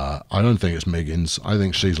 I don't think it's Miggins. I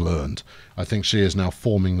think she's learned. I think she is now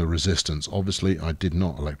forming the resistance. Obviously, I did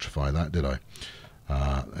not electrify that, did I?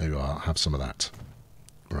 There you are. Have some of that.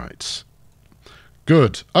 Right.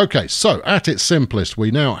 Good. Okay, so at its simplest,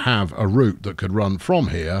 we now have a route that could run from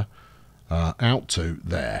here out to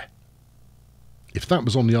there. If that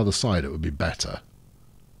was on the other side, it would be better.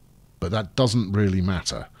 But that doesn't really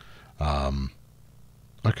matter.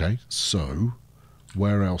 Okay, so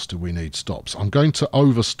where else do we need stops? I'm going to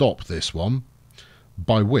overstop this one,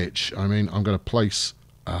 by which I mean I'm going to place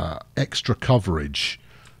extra coverage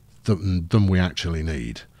than we actually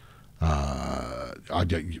need. I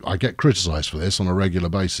get criticised for this on a regular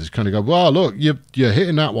basis. Kind of go, well, look, you're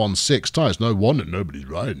hitting that one 6 times. No wonder nobody's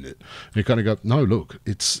riding it. And you kind of go, no, look,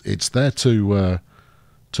 it's there to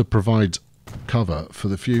provide cover for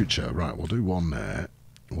the future. Right, we'll do one there.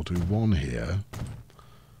 We'll do one here.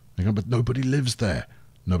 You go, but nobody lives there.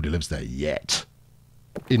 Nobody lives there yet.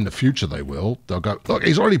 In the future, they will. They'll go, look,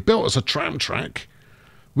 he's already built us a tram track.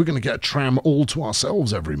 We're going to get a tram all to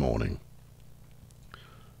ourselves every morning.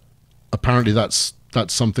 Apparently that's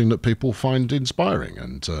something that people find inspiring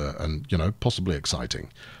and you know, possibly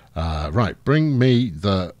exciting. Right, bring me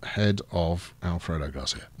the head of Alfredo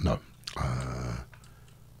Garcia. No.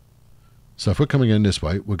 So if we're coming in this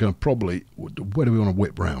way, we're going to probably... Where do we want to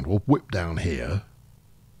whip round? We'll whip down here.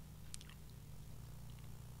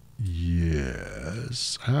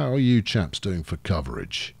 Yes. How are you chaps doing for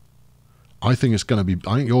coverage? I think it's going to be...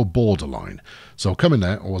 I think you're borderline. So I'll come in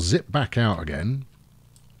there, or zip back out again.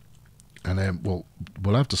 And then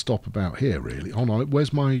we'll have to stop about here, really. Oh, no,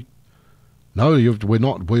 where's my... No, we're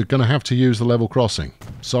not. We're going to have to use the level crossing.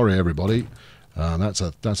 Sorry, everybody. That's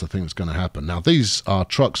a thing that's going to happen. Now, these are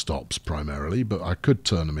truck stops, primarily, but I could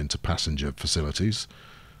turn them into passenger facilities.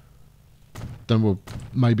 Then we'll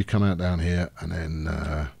maybe come out down here and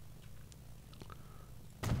then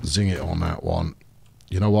zing it on that one.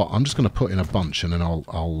 You know what? I'm just going to put in a bunch, and then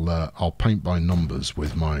I'll paint by numbers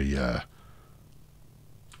with my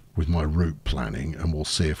route planning, and we'll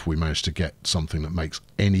see if we manage to get something that makes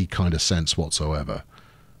any kind of sense whatsoever.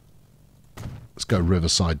 Let's go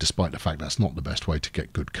Riverside, despite the fact that's not the best way to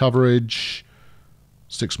get good coverage.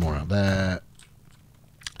 6 more out there.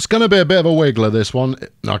 It's going to be a bit of a wiggler, this one.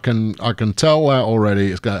 I can tell that already.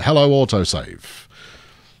 It's got hello autosave.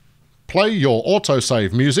 Play your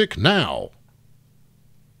autosave music now.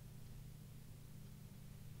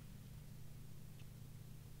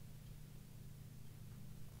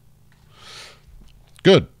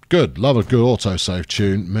 Good, good. Love a good autosave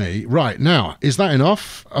tune, me. Right, now, is that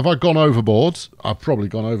enough? Have I gone overboard? I've probably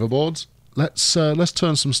gone overboard. Let's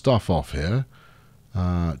turn some stuff off here.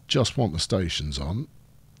 Just want the stations on.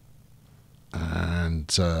 And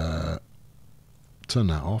turn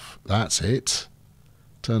that off. That's it.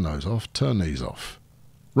 Turn those off. Turn these off.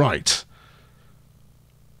 Right.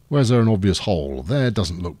 Where's there an obvious hole? There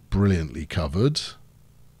doesn't look brilliantly covered.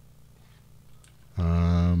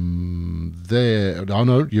 There, oh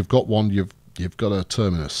no, you've got one. You've got a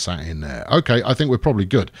terminus sat in there. Okay, I think we're probably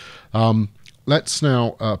good. Let's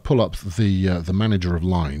now pull up the manager of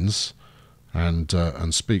lines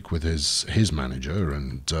and speak with his manager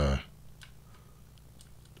and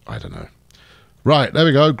I don't know. Right, there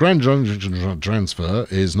we go. Grand transfer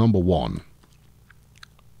is number 1.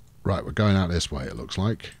 Right, we're going out this way. It looks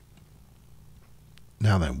like.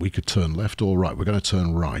 Now then, we could turn left or right. We're going to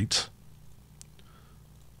turn right.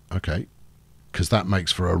 Okay, because that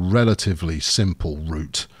makes for a relatively simple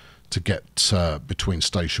route to get between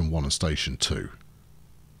Station 1 and Station 2.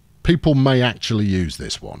 People may actually use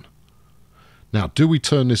this one. Now, do we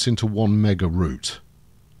turn this into one mega route?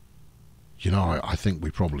 You know, I think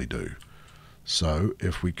we probably do. So,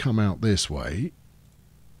 if we come out this way,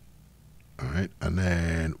 all right, and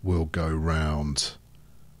then we'll go round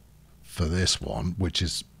for this one, which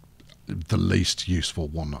is the least useful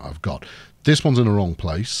one that I've got. This one's in the wrong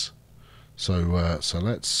place, so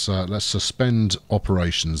let's suspend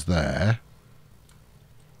operations there.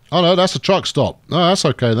 Oh no, that's a truck stop. No, that's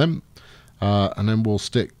okay then. And then we'll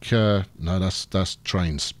stick. No, that's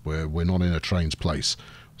trains. We're not in a trains place.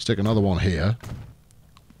 Stick another one here.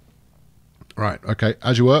 Right. Okay.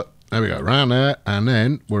 As you were. There we go. Round there, and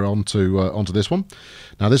then we're onto this one.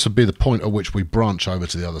 Now this would be the point at which we branch over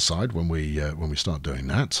to the other side when we start doing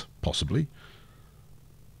that, possibly.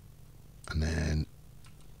 And then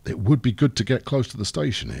it would be good to get close to the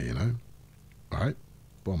station here, you know. All right.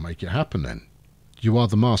 Well, make it happen then. You are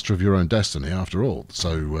the master of your own destiny after all.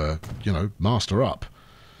 So, you know, master up.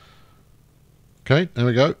 Okay, there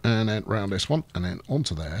we go. And then round this one. And then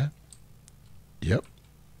onto there. Yep.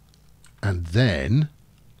 And then...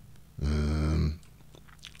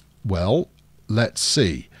 well, let's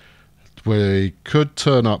see. We could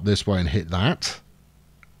turn up this way and hit that.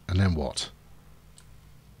 And then what?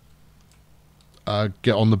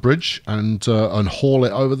 Get on the bridge and haul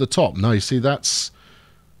it over the top. No, you see, that's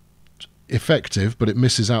effective, but it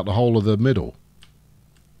misses out the whole of the middle.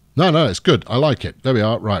 No, it's good. I like it. There we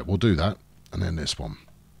are. Right, we'll do that. And then this one.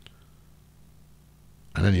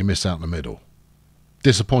 And then you miss out in the middle.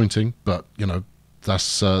 Disappointing, but, you know,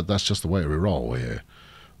 that's just the way we roll here.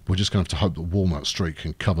 We're just going to have to hope that Walnut Street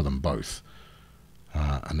can cover them both.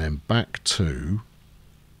 And then back to...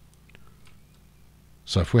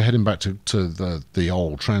 So if we're heading back to the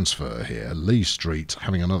old transfer here, Lee Street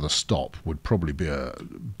having another stop would probably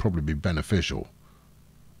be beneficial.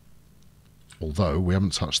 Although we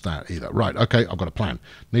haven't touched that either. Right, okay, I've got a plan.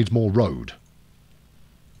 Needs more road.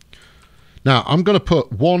 Now, I'm going to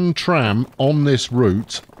put one tram on this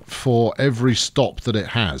route for every stop that it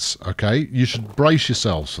has, okay? You should brace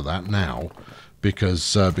yourselves for that now,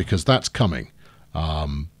 because that's coming.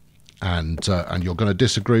 And you're going to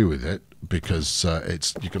disagree with it, because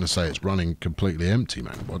you're going to say it's running completely empty,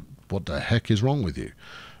 man. What the heck is wrong with you?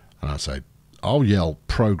 And I say, I'll yell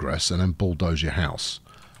progress and then bulldoze your house.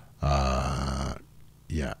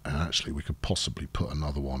 Yeah, and actually we could possibly put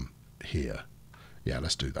another one here. Yeah,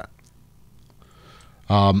 let's do that.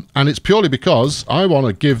 And it's purely because I want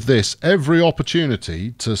to give this every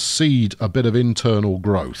opportunity to seed a bit of internal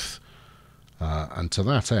growth. And to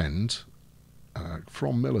that end,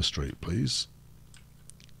 from Miller Street, please.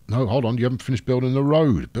 No, hold on, you haven't finished building the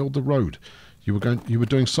road. Build the road. You were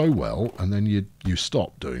doing so well, and then you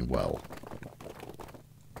stopped doing well.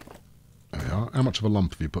 There we are. How much of a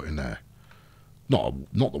lump have you put in there? Not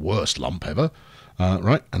the worst lump ever.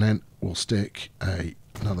 Right, and then we'll stick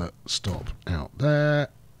another stop out there.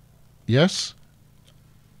 Yes?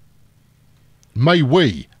 May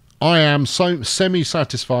we? I am so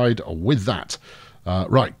semi-satisfied with that.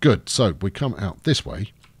 Right, good. So we come out this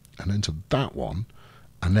way, and into that one,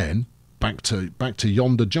 and then back to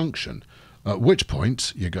yonder junction. At which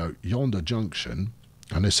point you go yonder junction,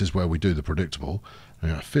 and this is where we do the predictable.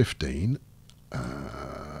 15,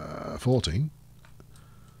 14,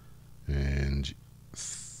 and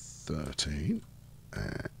 13,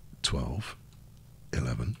 12,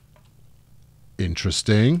 11.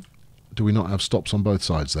 Interesting. Do we not have stops on both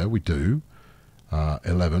sides there? We do.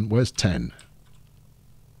 11. Where's 10?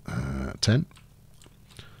 10.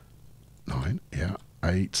 9. Yeah.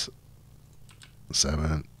 8.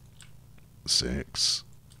 7. 6.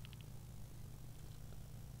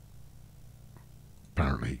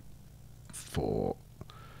 Apparently 4.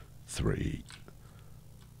 3.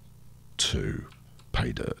 2.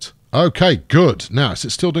 Pay dirt. Okay, good. Now, is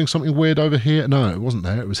it still doing something weird over here? No, it wasn't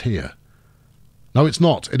there. It was here. No, it's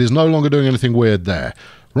not. It is no longer doing anything weird there.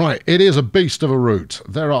 Right, it is a beast of a route.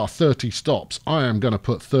 There are 30 stops. I am going to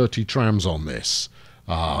put 30 trams on this.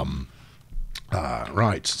 Right,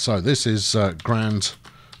 so this is Grand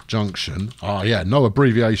Junction. Yeah, no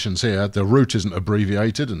abbreviations here. The route isn't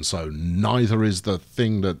abbreviated, and so neither is the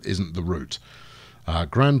thing that isn't the route.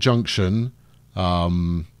 Grand Junction,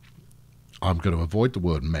 I'm going to avoid the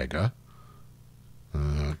word mega.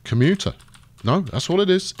 Commuter. No, that's all it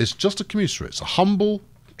is. It's just a commuter. It's a humble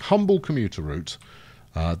commuter route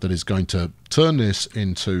that is going to turn this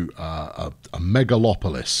into a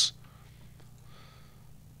megalopolis.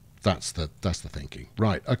 That's the thinking.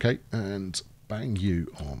 Right, okay, and bang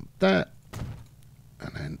you on that.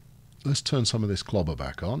 And then let's turn some of this clobber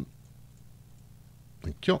back on.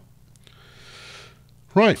 Thank you.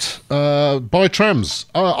 Right, buy trams.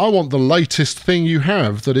 I want the latest thing you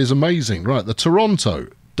have that is amazing. Right, the Toronto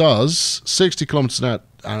does 60 kilometres an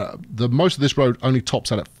hour. Most of this road only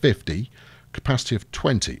tops out at 50, capacity of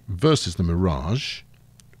 20, versus the Mirage,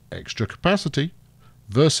 extra capacity,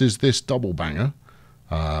 versus this double banger,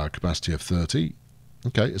 capacity of 30.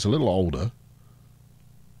 Okay, it's a little older.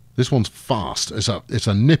 This one's fast. It's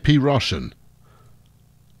a nippy Russian.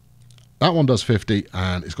 That one does 50,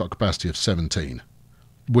 and it's got a capacity of 17,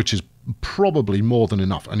 which is probably more than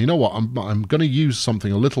enough. And you know what? I'm going to use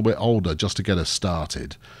something a little bit older just to get us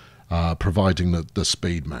started, providing that the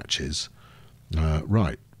speed matches.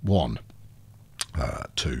 Right, 1,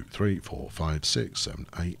 2, 3, 4, 5, 6, 7,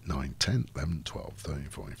 8, 9, 10, 11, 12, 13,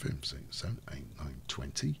 14, 15, 16, 17, 18, 19,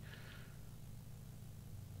 20.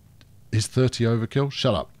 Is 30 overkill?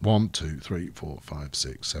 Shut up. 1, 2, 3, 4, 5,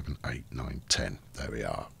 6, 7, 8, 9, 10. There we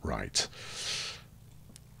are. Right.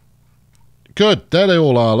 Good. There they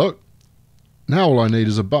all are, look. Now all I need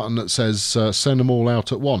is a button that says send them all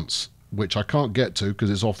out at once, which I can't get to because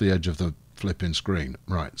it's off the edge of the flipping screen.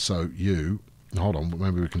 Right, so you... Hold on,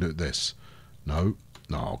 maybe we can do it this. No,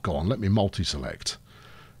 go on, let me multi-select.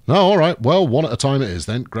 No, all right. Well, one at a time it is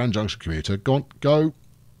then. Grand Junction commuter. Go on, go.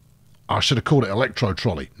 I should have called it electro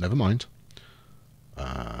trolley. Never mind.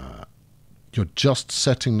 You're just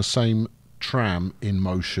setting the same tram in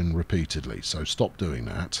motion repeatedly, so stop doing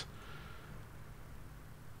that.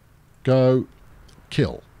 Go.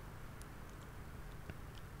 Kill.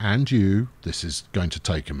 And you. This is going to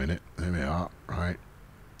take a minute. There we are. Right.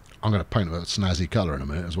 I'm going to paint it with a snazzy colour in a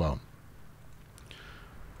minute as well.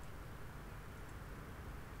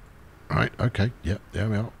 Right, okay, yep, there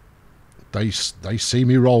we are. They see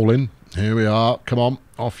me rolling. Here we are. Come on,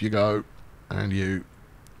 off you go. And you.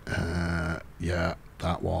 Yeah,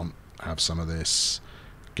 that one. Have some of this.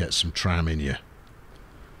 Get some tram in you.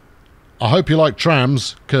 I hope you like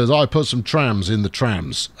trams, because I put some trams in the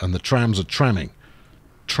trams, and the trams are tramming.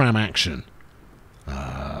 Tram action.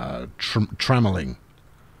 Trammeling.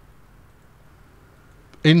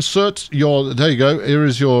 Insert your. There you go. Here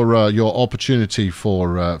is your opportunity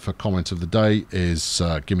for comment of the day. Is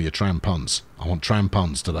give me your tram puns. I want tram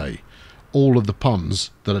puns today. All of the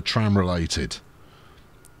puns that are tram related.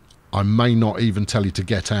 I may not even tell you to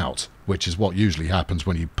get out, which is what usually happens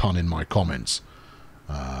when you pun in my comments.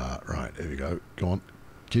 Right, here we go. Go on,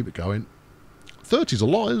 keep it going. 30's a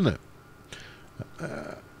lot, isn't it?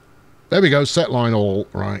 There we go. Set line all.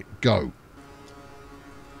 Right, go.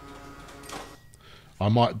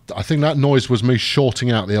 I think that noise was me shorting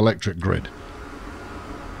out the electric grid.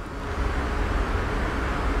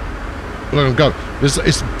 Let them go.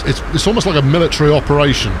 It's almost like a military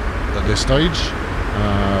operation at this stage.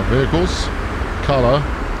 Vehicles, colour.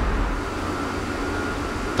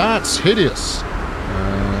 That's hideous.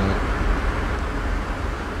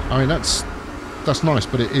 I mean, that's nice,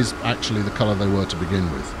 but it is actually the colour they were to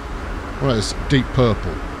begin with. What is this? Deep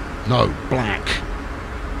purple? No, black.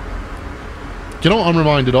 Do you know what I'm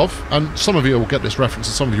reminded of? And some of you will get this reference,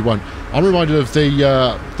 and some of you won't. I'm reminded of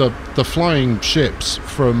the flying ships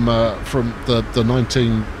from the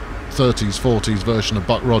 1930s, 40s version of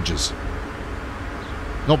Buck Rogers.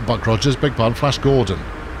 Not Buck Rogers, beg pardon, Flash Gordon.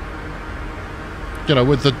 You know,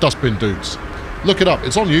 with the dustbin dudes. Look it up.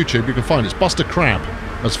 It's on YouTube. You can find it. It's Buster Crabbe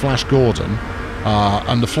as Flash Gordon,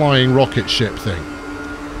 and the flying rocket ship thing.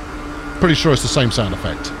 Pretty sure it's the same sound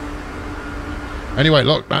effect. Anyway,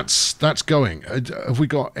 look, that's going. Have we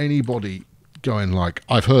got anybody going like,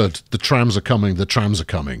 I've heard the trams are coming, the trams are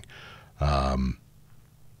coming. 30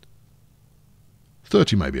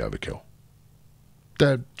 may be overkill.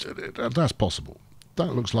 That's possible.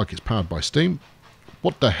 That looks like it's powered by steam.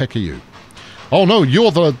 What the heck are you? Oh no,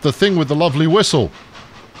 you're the thing with the lovely whistle.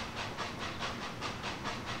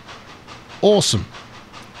 Awesome.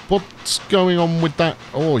 What's going on with that?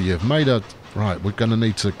 Oh, you've made a... Right, we're going to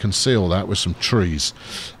need to conceal that with some trees.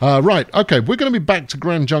 Right, okay, we're going to be back to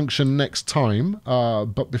Grand Junction next time.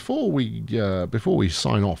 But before we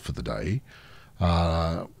sign off for the day,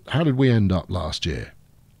 how did we end up last year?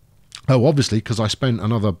 Oh, obviously, because I spent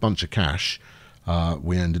another bunch of cash,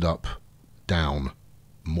 we ended up down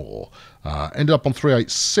more. Ended up on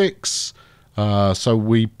 386, so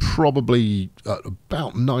we probably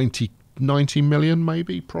about 90 million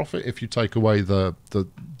maybe profit if you take away the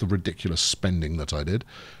ridiculous spending that I did.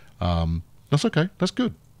 That's okay. That's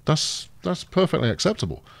good. That's perfectly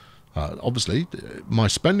acceptable. Obviously, my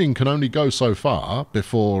spending can only go so far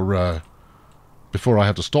before I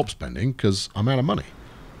have to stop spending because I'm out of money.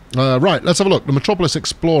 Right, let's have a look. The Metropolis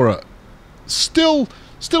Explorer still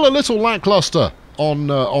a little lackluster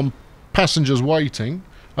on passengers waiting.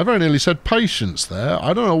 I very nearly said patience there.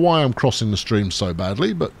 I don't know why I'm crossing the stream so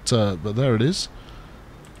badly, but there it is.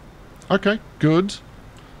 Okay, good.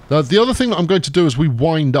 The other thing that I'm going to do as we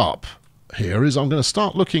wind up here is I'm going to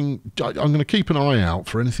start looking... I'm going to keep an eye out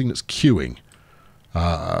for anything that's queuing.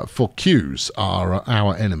 For queues are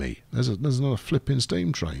our enemy. There's another flipping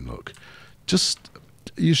steam train, look.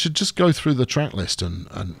 You should just go through the track list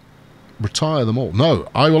and retire them all. No,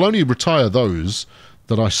 I will only retire those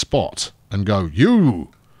that I spot and go, you...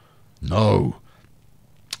 No.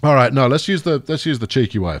 All right, no, let's use the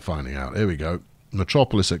cheeky way of finding out. Here we go.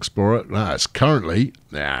 Metropolis Explorer. It's currently,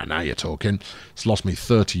 now you're talking. It's lost me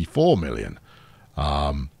 34 million.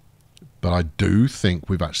 But I do think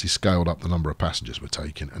we've actually scaled up the number of passengers we're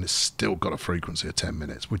taking, and it's still got a frequency of 10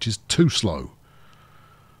 minutes, which is too slow.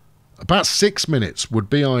 About 6 minutes would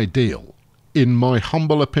be ideal. In my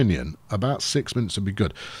humble opinion, about 6 minutes would be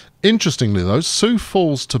good. Interestingly, though, Sioux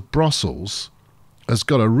Falls to Brussels has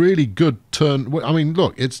got a really good turn. I mean,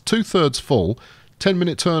 look, it's 2/3 full,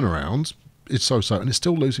 10-minute turnarounds. It's so-so, and it's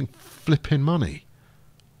still losing flipping money.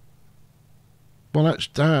 Well,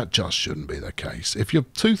 that just shouldn't be the case. If you're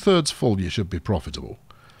 2/3 full, you should be profitable.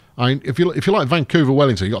 I mean, if you like Vancouver,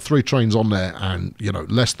 Wellington, you've got 3 trains on there, and you know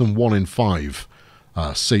less than 1 in 5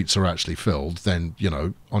 seats are actually filled. Then you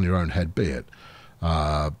know, on your own head be it.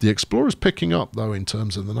 The Explorer's picking up though in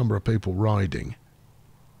terms of the number of people riding.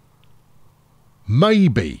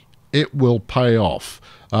 Maybe it will pay off.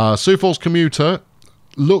 Sioux Falls commuter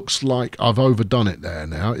looks like I've overdone it there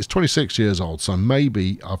now. It's 26 years old, so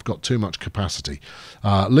maybe I've got too much capacity.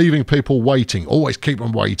 Leaving people waiting. Always keep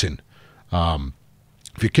them waiting.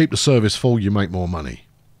 If you keep the service full, you make more money.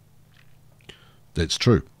 It's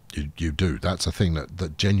true. You do. That's a thing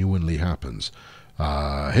that genuinely happens.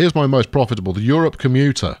 Here's my most profitable. The Europe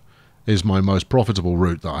commuter is my most profitable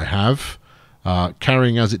route that I have,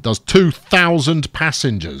 carrying as it does 2,000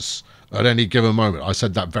 passengers at any given moment. I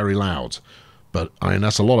said that very loud, but I mean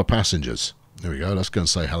that's a lot of passengers. There we go. Let's go and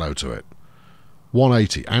say hello to it.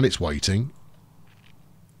 180, and it's waiting.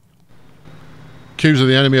 Cues of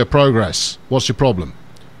the enemy of progress. What's your problem?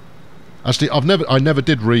 Actually, I never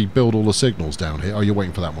did rebuild all the signals down here. Oh, you're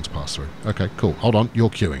waiting for that one to pass through. Okay, cool. Hold on,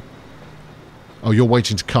 you're queuing. Oh, you're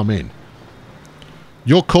waiting to come in.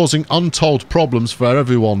 You're causing untold problems for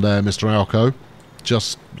everyone there, Mr. Alco.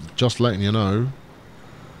 Just letting you know.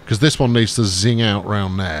 Because this one needs to zing out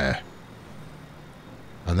round there.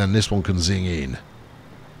 And then this one can zing in.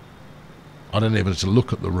 I don't even have to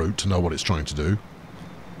look at the route to know what it's trying to do.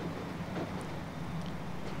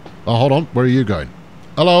 Oh, hold on. Where are you going?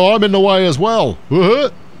 Hello, I'm in the way as well.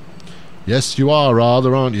 Yes, you are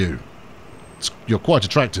rather, aren't you? You're quite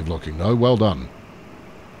attractive looking, though. Well done.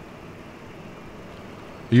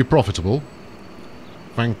 Are you profitable?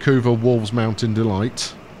 Vancouver Wolves Mountain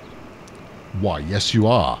Delight. Why, yes you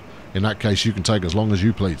are. In that case, you can take as long as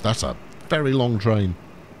you please. That's a very long train.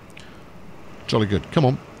 Jolly good. Come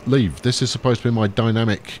on, leave. This is supposed to be my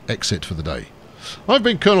dynamic exit for the day. I've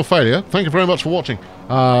been Colonel Failure. Thank you very much for watching.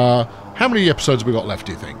 How many episodes have we got left,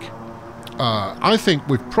 do you think? I think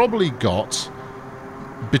we've probably got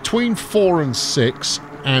between 4 and 6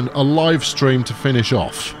 and a live stream to finish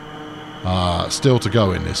off. Still to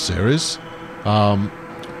go in this series.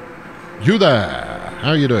 You there. How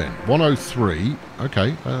are you doing? 103.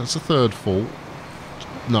 Okay, that's a third full.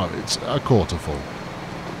 No, it's a quarter full.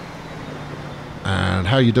 And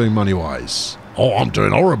how are you doing money-wise? Oh, I'm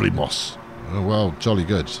doing horribly, boss. Oh, well, jolly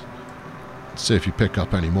good. Let's see if you pick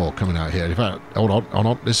up any more coming out here. In fact, hold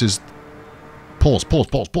on. This is... Pause.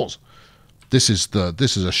 This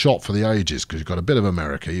is a shot for the ages, because you've got a bit of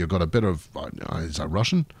America, you've got a bit of... is that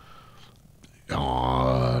Russian?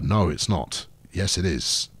 No, it's not. Yes, it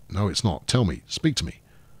is. No, it's not. Tell me. Speak to me.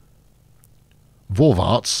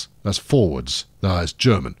 Vorwärts, that's forwards. It's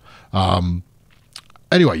German.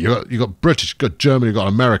 Anyway, you got British, you got German, you got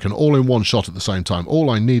American, all in one shot at the same time. All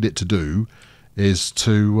I need it to do is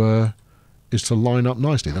to line up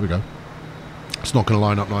nicely. There we go. It's not going to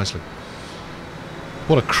line up nicely.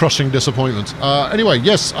 What a crushing disappointment. Anyway,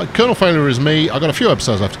 yes, Colonel Failure is me. I've got a few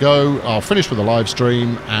episodes left to go. I'll finish with a live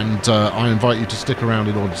stream, and I invite you to stick around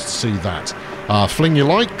in order to see that. Fling your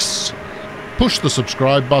likes, push the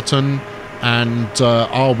subscribe button, and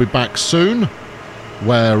I'll be back soon,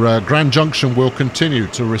 where Grand Junction will continue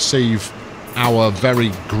to receive our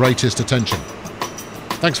very greatest attention.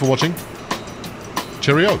 Thanks for watching.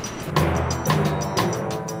 Cheerio.